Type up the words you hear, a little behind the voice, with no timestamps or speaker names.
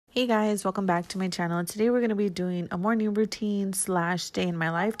Hey guys, welcome back to my channel. Today we're going to be doing a morning routine / day in my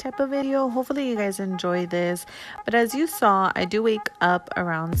life type of video. Hopefully you guys enjoy this. But as you saw, I do wake up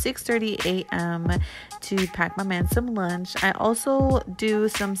around 6:30 a.m. to pack my man some lunch. I also do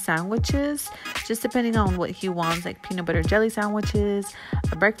some sandwiches, just depending on what he wants, like peanut butter jelly sandwiches,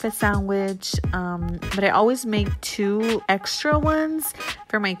 a breakfast sandwich. But I always make 2 extra ones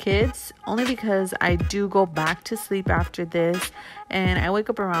for my kids, only because I do go back to sleep after this. And I wake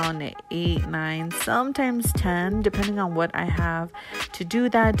up around 8, 9, sometimes 10, depending on what I have to do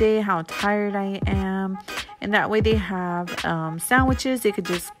that day, how tired I am. And that way they have sandwiches they could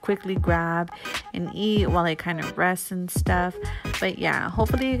just quickly grab and eat while I kind of rest and stuff. But yeah,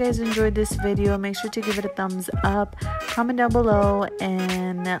 hopefully you guys enjoyed this video. Make sure to give it a thumbs up, comment down below,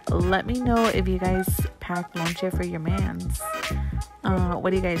 and let me know if you guys pack lunch for your mans. What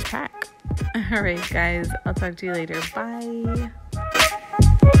do you guys pack? All right, guys, I'll talk to you later. Bye.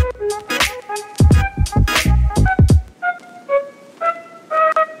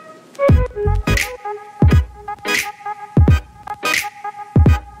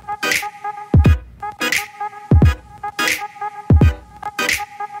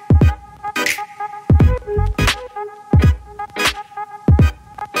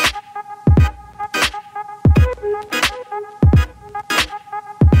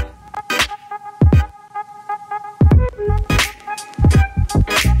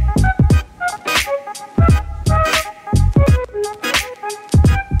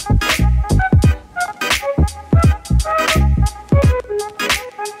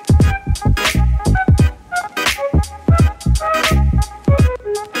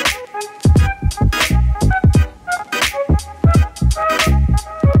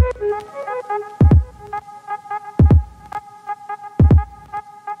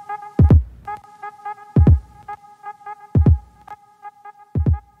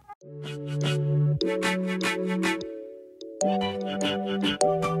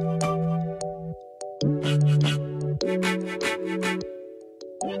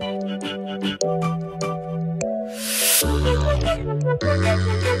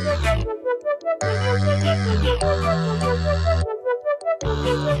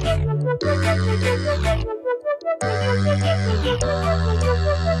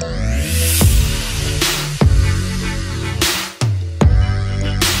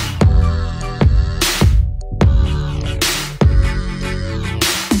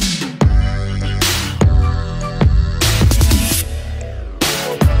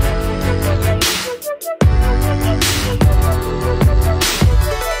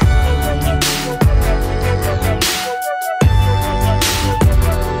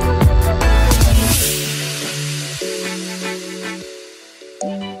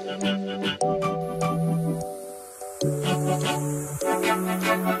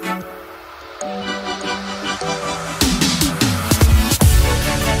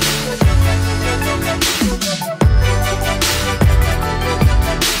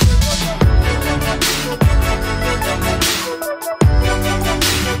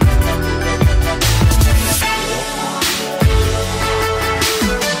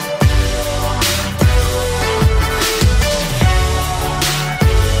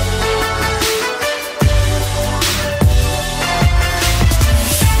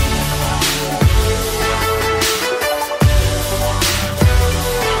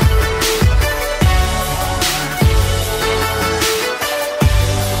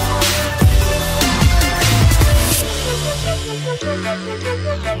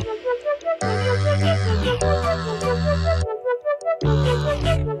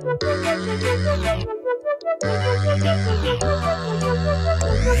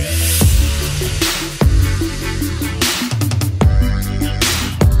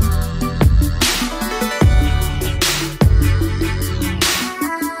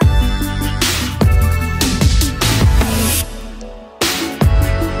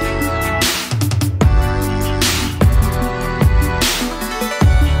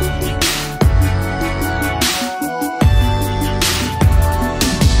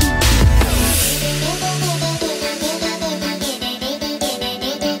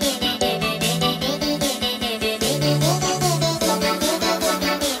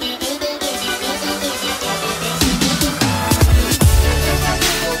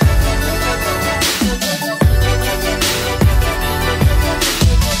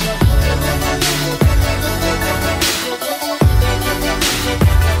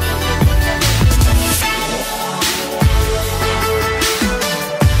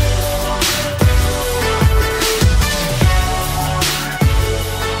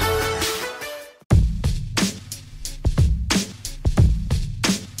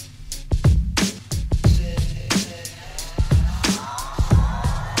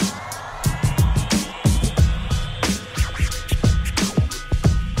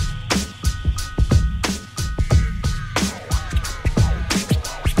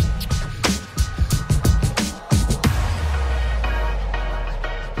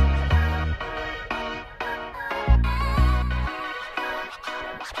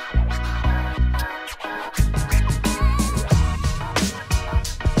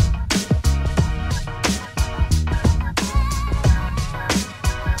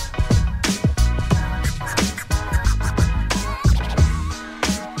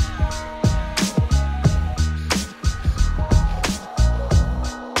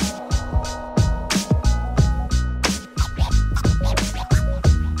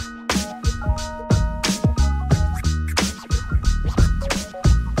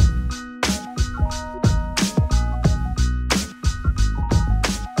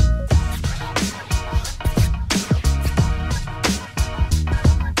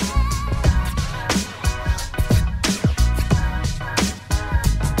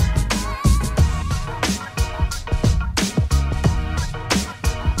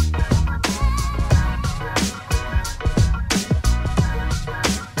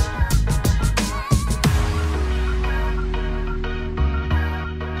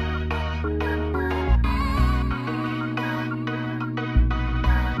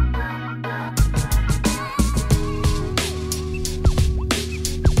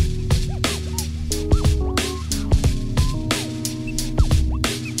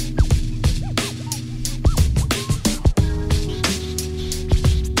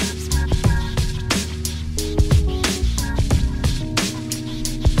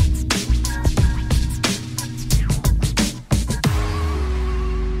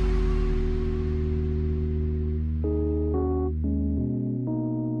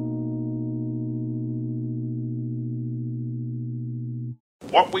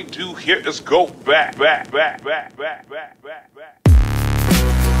 What we do here is go back.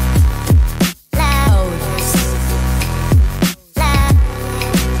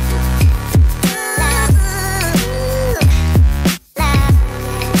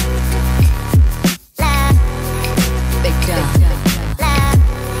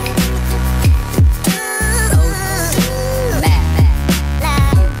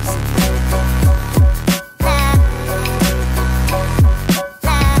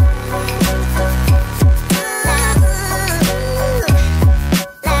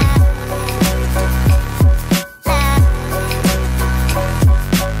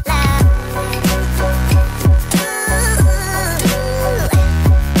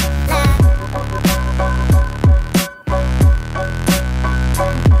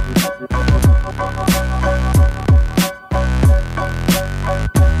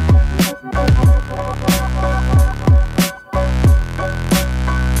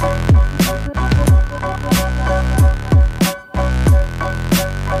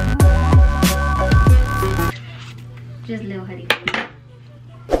 Just little hoodie.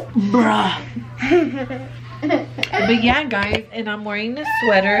 Bruh. But yeah, guys, and I'm wearing this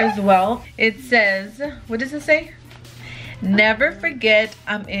sweater as well. It says, what does it say? Never forget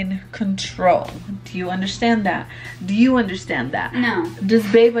I'm in control. Do you understand that? Do you understand that? No. Does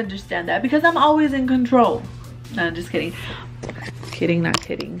babe understand that? Because I'm always in control. No, just kidding. Kidding, not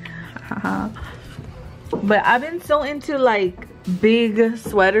kidding. But I've been so into like big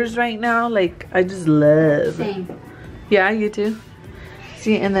sweaters right now. Like I just love. Same. Yeah, you too.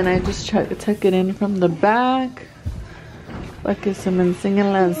 See, and then I just tuck it in from the back. Para que se me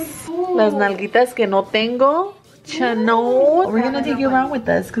enseñen las nalguitas que no tengo. Chano. We're gonna take you around with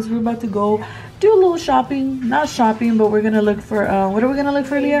us because we're about to go do a little shopping. Not shopping, but we're gonna look for what are we gonna look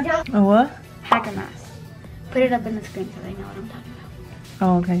for, Leah? Oh, what? Hacker mask. Put it up in the screen so they know what I'm talking about.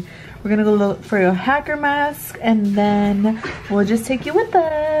 Oh, okay. We're gonna go look for a hacker mask and then we'll just take you with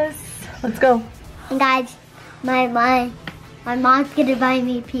us. Let's go. And guys, my mom's gonna buy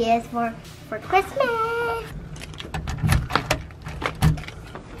me PS4 for Christmas.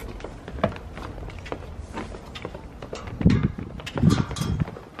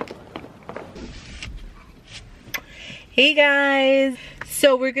 Hey guys,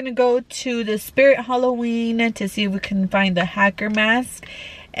 so we're gonna go to the Spirit Halloween to see if we can find the hacker mask.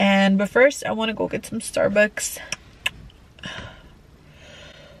 But first I want to go get some Starbucks.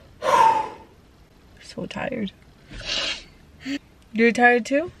 So tired. You're tired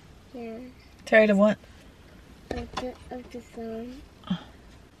too? Yeah. Tired of what? Of the sun.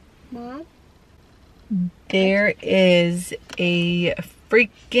 Mom? There is a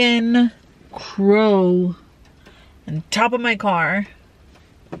freaking crow on top of my car.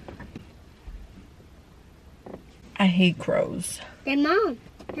 I hate crows. Hey mom.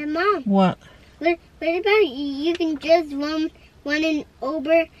 What? What about you can just run him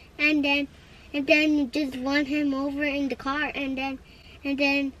over and then just run him over in the car and then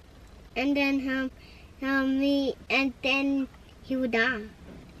he would die.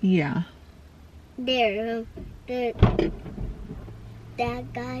 Yeah. There, that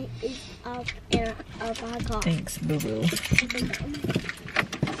guy is up our car. Thanks, boo-boo.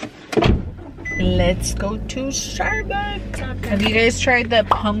 Let's go to Starbucks. Have you guys tried the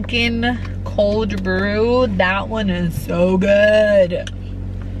pumpkin cold brew? That one is so good.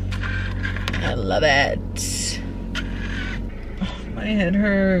 I love it. Oh, my head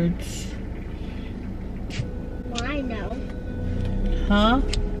hurts. Mine no. Huh?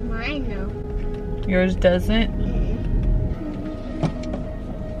 Mine no. Yours doesn't?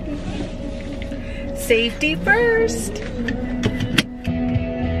 Safety first.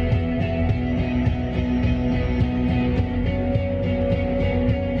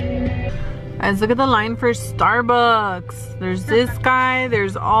 Guys, look at the line for Starbucks. There's this guy,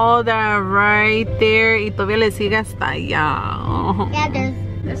 there's all that right there. Y todavía le sigue hasta allá. Yeah, there's.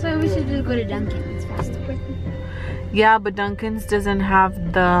 That's why we should just go to Dunkin'. It's faster. Yeah, but Dunkin's doesn't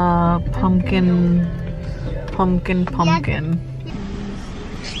have the pumpkin.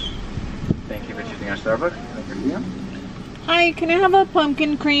 Thank you for choosing our Starbucks. Hi, can I have a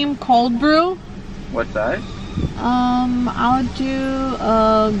pumpkin cream cold brew? What size? I'll do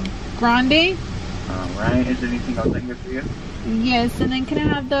a grande. Alright, is there anything else I can get for you? Yes, and then can I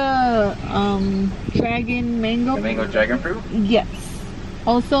have the dragon mango? The mango dragon fruit? Yes.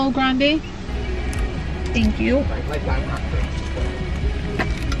 Also grande. Thank you.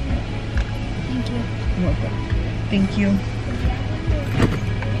 Thank you. Welcome. Thank you.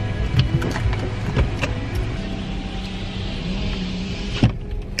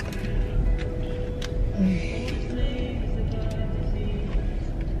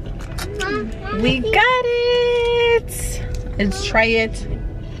 We got it. Let's try it.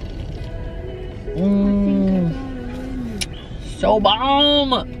 So bomb.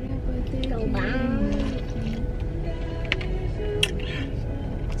 So bomb.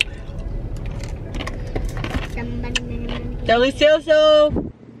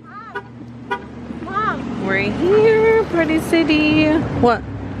 Delicioso. Mom, We're here, Party City. What?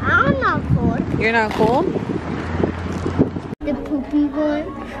 I'm not cold. You're not cold? The poopy one.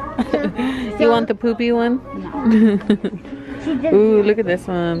 You want the poopy one? No. Ooh, look at this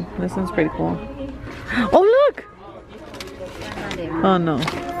one. This one's pretty cool. Oh, look! Oh, no.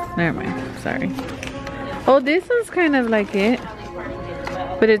 Never mind. Sorry. Oh, this one's kind of like it.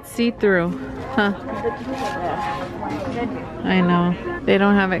 But it's see-through. Huh. I know. They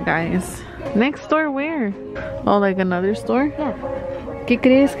don't have it, guys. Next store where? Oh, like another store? Yeah. ¿Qué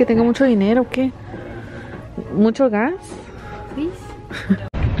crees? ¿Que tengo mucho dinero o qué? ¿Mucho gas? Please.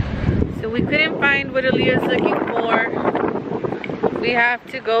 So we couldn't find what Aaliyah's looking for. We have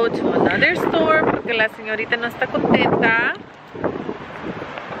to go to another store porque la señorita no está contenta.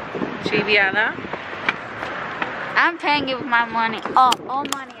 Chiviada. I'm paying you with my money. All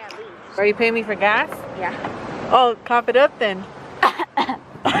money at least. Are you paying me for gas? Yeah. Oh, cough it up then.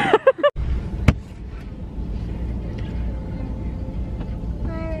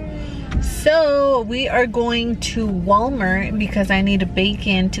 So we are going to Walmart because I need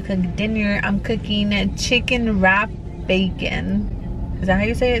bacon to cook dinner. I'm cooking chicken wrapped bacon. Is that how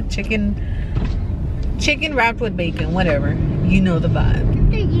you say it? Chicken wrapped with bacon, whatever. You know the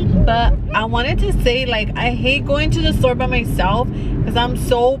vibe. But I wanted to say, like, I hate going to the store by myself because I'm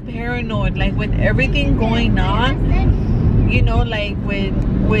so paranoid. Like, with everything going on, you know, like with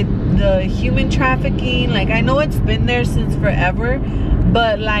the human trafficking. Like, I know it's been there since forever,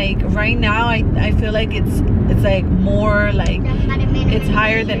 but like right now I feel like it's like more, like it's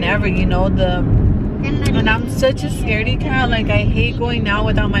higher than ever, you know. And I'm such a scaredy cat. Like, I hate going out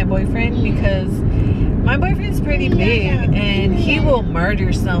without my boyfriend because my boyfriend's pretty big and he will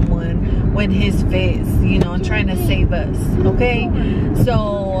murder someone with his face, you know, trying to save us. Okay,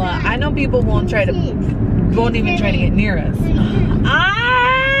 so I know people won't even try to get near us.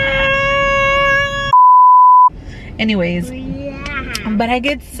 Anyways, but I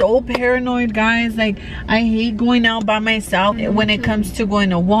get so paranoid, guys. Like, I hate going out by myself when it comes to going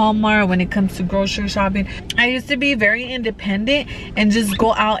to Walmart, when it comes to grocery shopping. I used to be very independent and just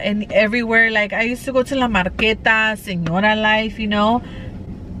go out and everywhere. Like, I used to go to La Marqueta, Señora life, you know,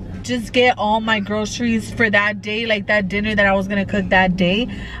 just get all my groceries for that day, like that dinner that I was gonna cook that day.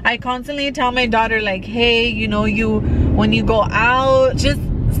 I constantly tell my daughter, like, hey, you know, when you go out, just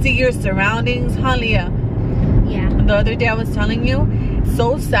see your surroundings, huh, Leah? Yeah. The other day I was telling you,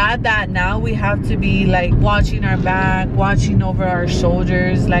 so sad that now we have to be like watching our back, watching over our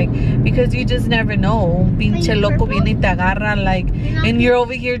shoulders, like, because you just never know. Pinche loco viene y te agarra, like, and you're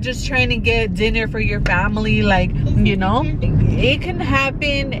over here just trying to get dinner for your family, like, you know. It can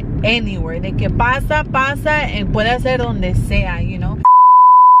happen anywhere. De que pasa, and puede ser donde sea, you know.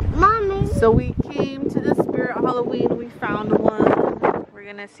 Mommy. So we came to the Spirit Halloween. We found one. We're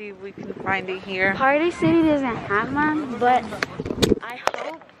gonna see if we can find it here. Party City doesn't have one, but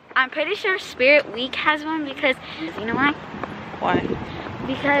I'm pretty sure Spirit Week has one because, you know why? Why?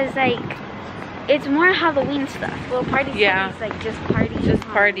 Because, like, it's more Halloween stuff. Well, Party City is like just party. Just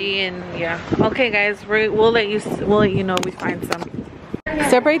party and yeah. Okay, guys, we'll let you know if we find some.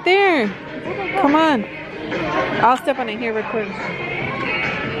 Step right there. Come on. I'll step on it here real quick.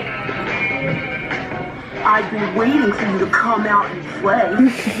 I've been waiting for you to come out and play.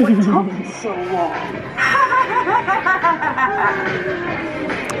 What took you so long?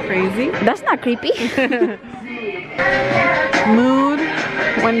 Crazy. That's not creepy. Mood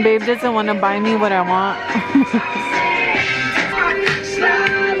when babe doesn't want to buy me what I want.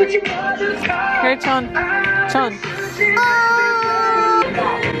 Here, Chon.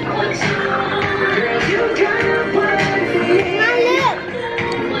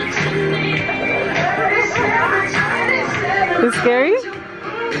 It's scary?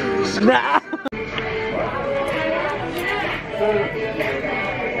 Nah.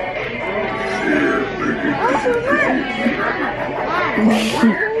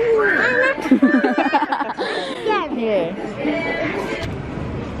 Yeah.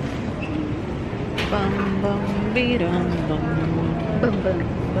 Bum bum bee dum bum. Boom boom.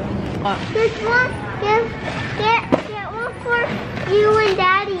 This one, get one for you and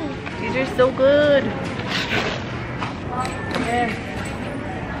Daddy. These are so good.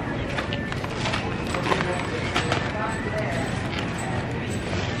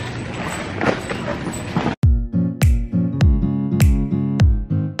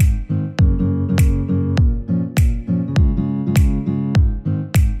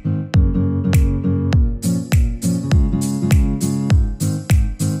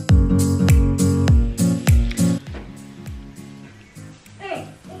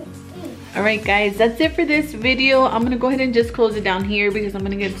 right guys, that's it for this video. I'm gonna go ahead and just close it down here because I'm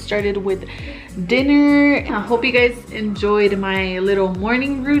gonna get started with dinner. I hope you guys enjoyed my little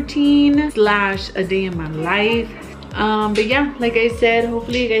morning routine slash a day in my life. But yeah, like I said,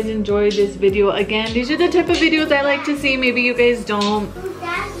 hopefully you guys enjoyed this video. Again, these are the type of videos I like to see. Maybe you guys don't.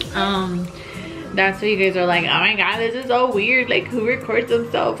 That's why you guys are like, oh my god, this is so weird. Like, who records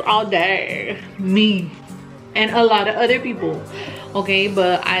themselves all day? Me and a lot of other people. Okay,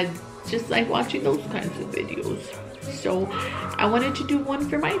 but I just like watching those kinds of videos, so I wanted to do one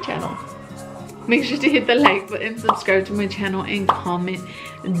for my channel. Make sure to hit the like button, subscribe to my channel, and comment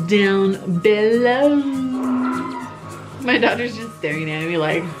down below. My daughter's just staring at me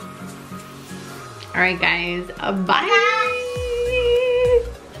like, all right guys, bye.